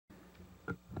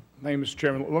Thank you, Mr.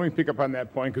 Chairman. Let me pick up on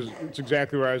that point because it's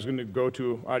exactly where I was going to go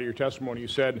to out of your testimony. You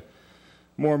said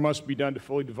more must be done to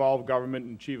fully devolve government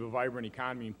and achieve a vibrant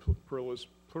economy and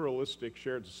pluralistic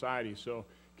shared society. So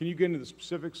can you get into the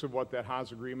specifics of what that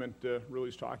Haas agreement really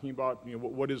is talking about? You know,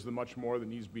 what is the much more that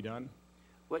needs to be done?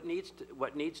 What needs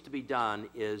to be done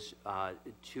is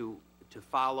to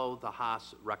follow the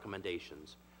Haas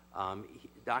recommendations.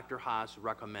 Dr. Haas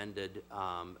recommended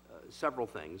several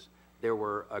things. There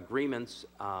were agreements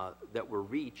that were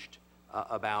reached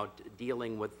about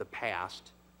dealing with the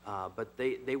past, but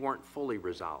they weren't fully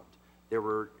resolved. There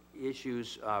were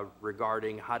issues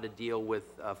regarding how to deal with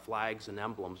flags and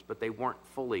emblems, but they weren't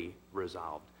fully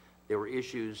resolved. There were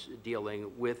issues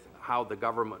dealing with how the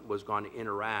government was going to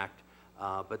interact,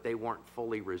 but they weren't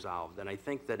fully resolved. And I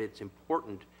think that it's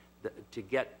important to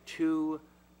get to,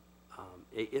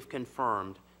 if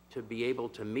confirmed, to be able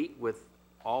to meet with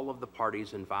all of the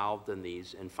parties involved in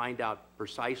these and find out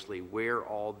precisely where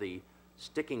all the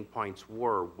sticking points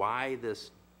were, why this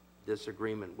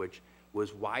agreement, which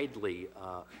was widely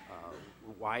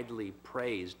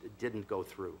praised, didn't go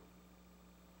through.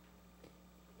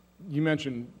 You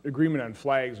mentioned agreement on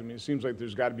flags. I mean, it seems like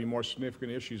there's got to be more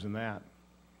significant issues than that.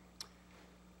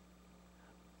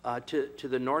 To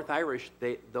the North Irish,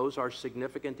 those are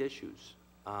significant issues.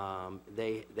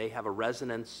 They have a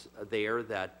resonance there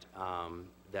that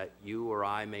you or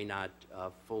I may not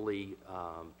fully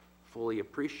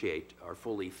appreciate or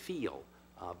fully feel,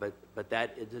 but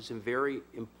that it is very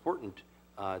important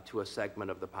to a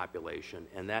segment of the population,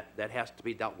 and that has to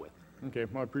be dealt with. Okay,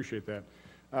 well, I appreciate that.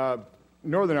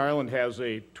 Northern Ireland has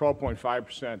a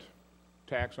 12.5%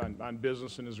 tax on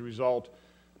business, and as a result,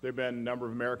 there have been a number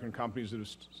of American companies that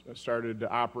have started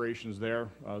operations there,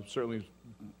 certainly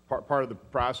part of the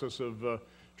process of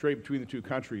trade between the two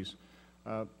countries.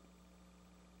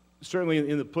 Certainly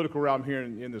in the political realm here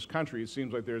in this country, it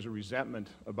seems like there's a resentment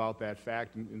about that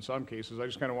fact in some cases. I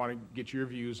just kind of want to get your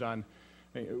views on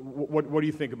what do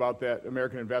you think about that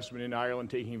American investment in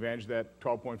Ireland taking advantage of that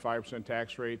 12.5%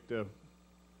 tax rate? I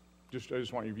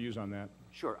just want your views on that.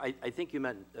 Sure. I think you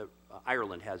meant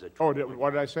Ireland has a... Oh,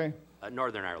 what did I say?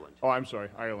 Northern Ireland. Oh, I'm sorry,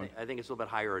 Ireland. I think it's a little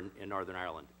bit higher in Northern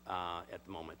Ireland at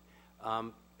the moment.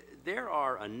 There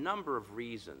are a number of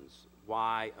reasons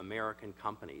why American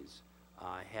companies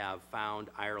have found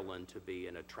Ireland to be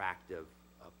an attractive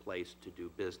place to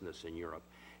do business in Europe.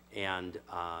 And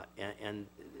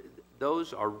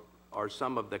those are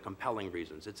some of the compelling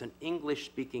reasons. It's an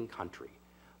English-speaking country.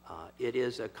 It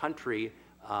is a country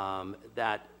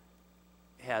that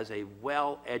has a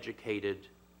well-educated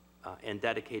and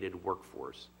dedicated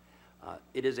workforce.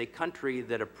 It is a country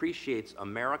that appreciates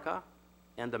America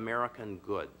and American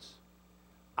goods.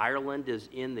 Ireland is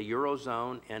in the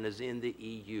Eurozone and is in the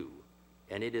EU,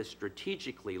 and it is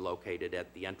strategically located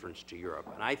at the entrance to Europe.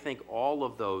 And I think all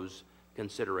of those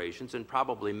considerations, and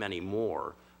probably many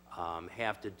more,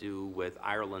 have to do with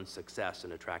Ireland's success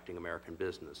in attracting American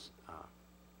business.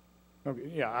 Okay,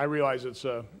 yeah, I realize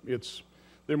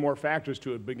there are more factors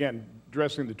to it, but again,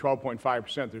 addressing the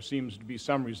 12.5%, there seems to be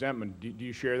some resentment. Do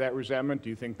you share that resentment? Do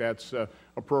you think that's an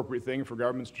appropriate thing for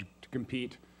governments to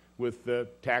compete with the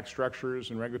tax structures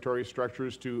and regulatory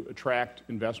structures to attract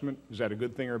investment? Is that a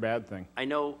good thing or a bad thing? I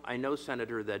know,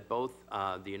 Senator, that both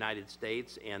the United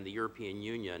States and the European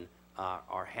Union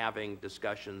are having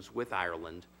discussions with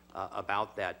Ireland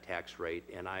about that tax rate,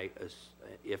 and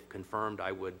if confirmed,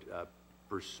 I would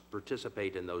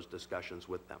participate in those discussions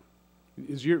with them.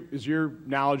 Is your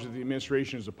knowledge that the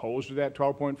administration is opposed to that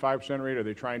 12.5% rate? Are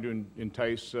they trying to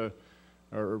entice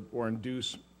or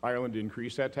induce Ireland to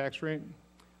increase that tax rate?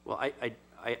 Well,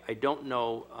 I don't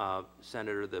know,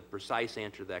 Senator, the precise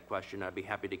answer to that question. I'd be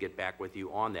happy to get back with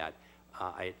you on that.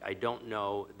 I don't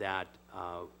know that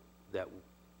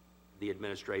the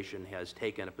administration has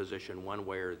taken a position one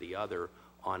way or the other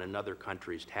on another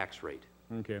country's tax rate.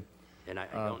 Okay. And I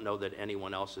don't know that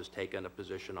anyone else has taken a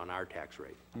position on our tax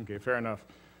rate. Okay, fair enough.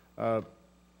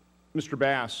 Mr.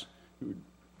 Bass,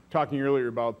 talking earlier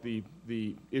about the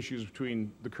issues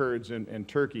between the Kurds and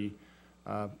Turkey,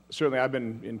 certainly I've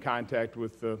been in contact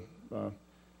with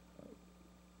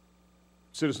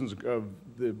citizens of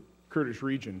the Kurdish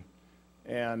region,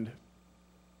 and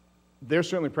they're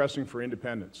certainly pressing for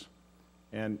independence.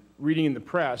 And reading in the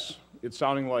press, it's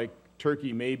sounding like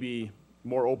Turkey may be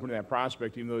more open to that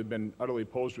prospect, even though they've been utterly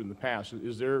opposed to it in the past.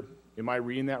 Am I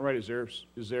reading that right? Is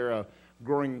there a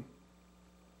growing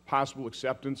possible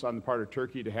acceptance on the part of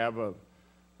Turkey to have an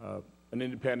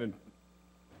independent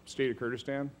state of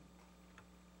Kurdistan?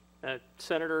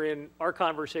 Senator, in our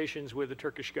conversations with the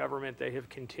Turkish government, they have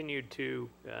continued to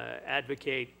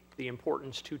advocate the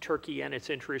importance to Turkey and its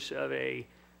interests of a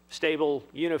stable,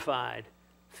 unified,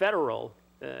 federal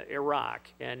Iraq,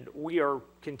 and we are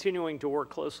continuing to work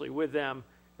closely with them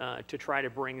to try to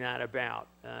bring that about.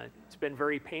 It's been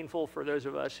very painful for those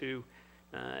of us who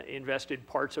invested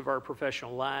parts of our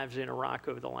professional lives in Iraq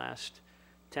over the last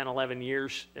 10, 11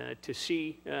 years to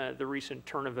see the recent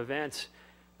turn of events.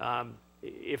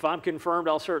 If I'm confirmed,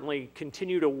 I'll certainly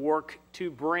continue to work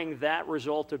to bring that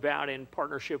result about in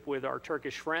partnership with our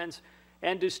Turkish friends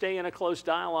and to stay in a close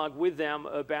dialogue with them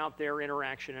about their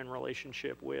interaction and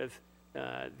relationship with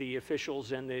the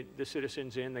officials and the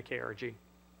citizens in the KRG.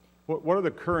 What are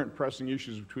the current pressing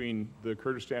issues between the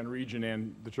Kurdistan region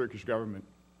and the Turkish government?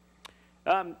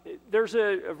 There's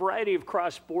a variety of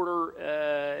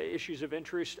cross-border issues of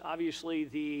interest. Obviously,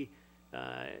 the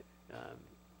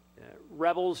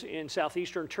rebels in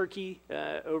southeastern Turkey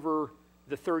over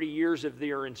the 30 years of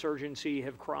their insurgency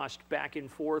have crossed back and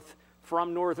forth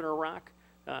from northern Iraq.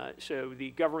 So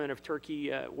the government of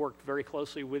Turkey worked very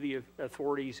closely with the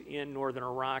authorities in northern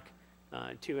Iraq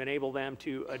to enable them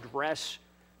to address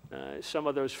some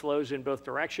of those flows in both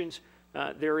directions.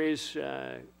 There is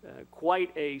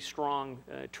quite a strong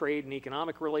trade and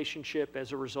economic relationship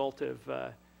as a result of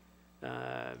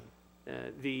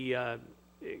the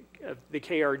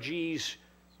KRG's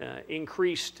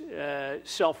increased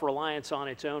self-reliance on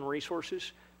its own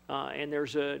resources, and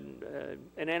there's an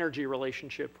energy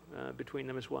relationship between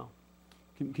them as well.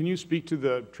 Can you speak to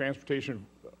the transportation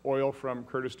of oil from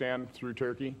Kurdistan through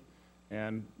Turkey,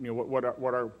 and what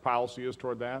our policy is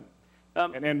toward that,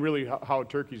 and really how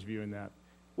Turkey's viewing that?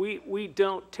 We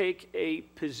don't take a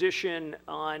position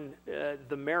on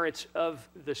the merits of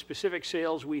the specific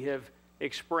sales. We have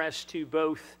expressed to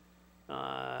both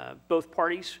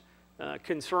parties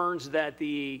concerns that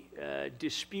the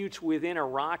disputes within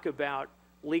Iraq about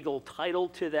legal title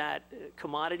to that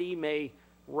commodity may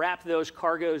wrap those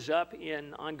cargoes up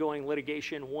in ongoing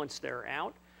litigation once they're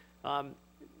out.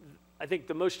 I think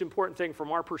the most important thing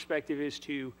from our perspective is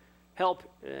to help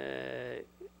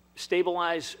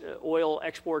stabilize oil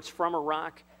exports from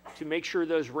Iraq, to make sure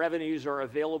those revenues are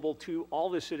available to all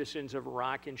the citizens of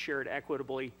Iraq and shared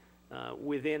equitably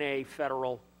within a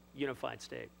federal unified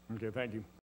state. Okay, thank you.